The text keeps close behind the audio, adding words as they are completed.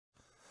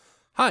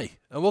Hi,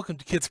 and welcome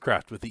to Kids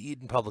Craft with the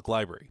Eaton Public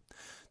Library.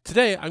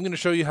 Today, I'm going to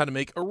show you how to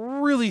make a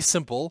really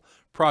simple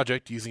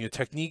project using a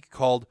technique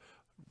called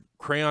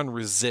crayon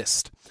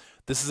resist.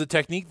 This is a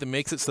technique that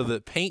makes it so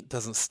that paint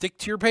doesn't stick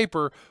to your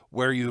paper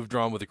where you have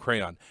drawn with a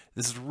crayon.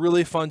 This is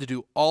really fun to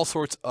do all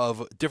sorts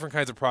of different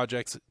kinds of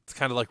projects. It's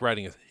kind of like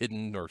writing a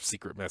hidden or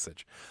secret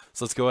message.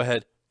 So let's go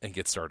ahead and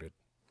get started.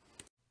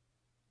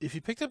 If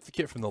you picked up the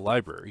kit from the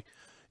library,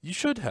 you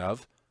should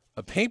have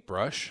a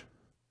paintbrush,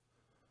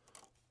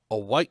 a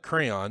white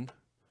crayon,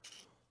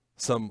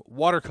 some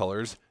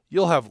watercolors.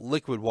 You'll have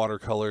liquid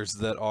watercolors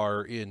that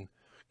are in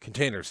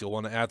containers. You'll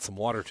want to add some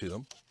water to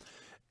them.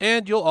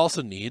 And you'll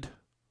also need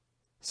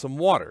some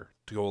water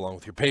to go along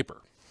with your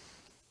paper.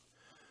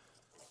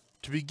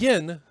 To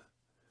begin,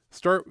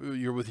 start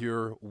with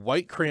your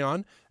white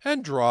crayon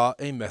and draw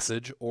a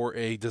message or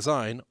a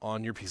design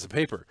on your piece of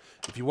paper.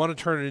 If you want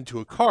to turn it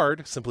into a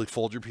card, simply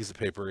fold your piece of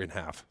paper in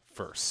half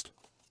first.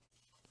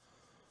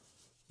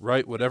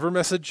 Write whatever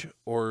message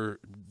or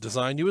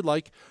design you would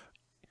like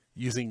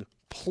using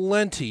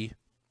plenty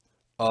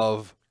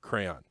of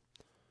crayon.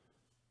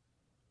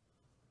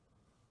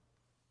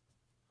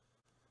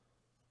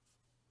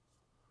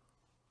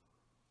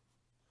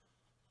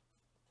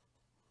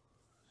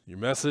 Your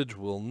message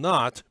will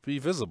not be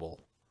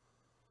visible.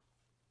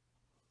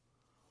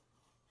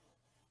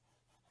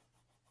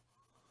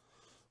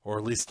 Or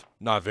at least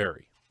not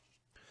very.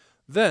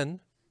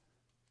 Then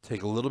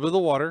take a little bit of the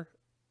water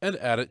and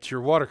add it to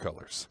your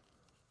watercolors.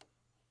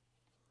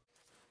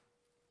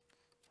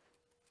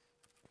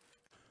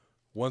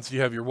 Once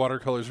you have your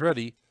watercolors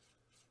ready,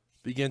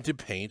 begin to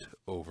paint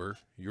over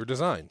your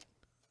design.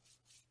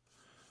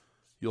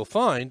 You'll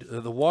find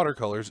that the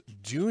watercolors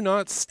do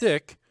not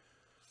stick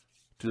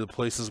to the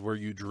places where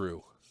you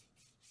drew.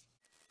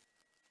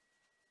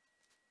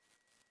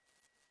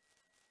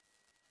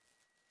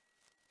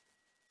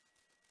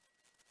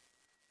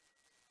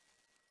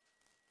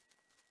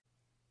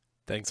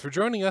 Thanks for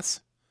joining us.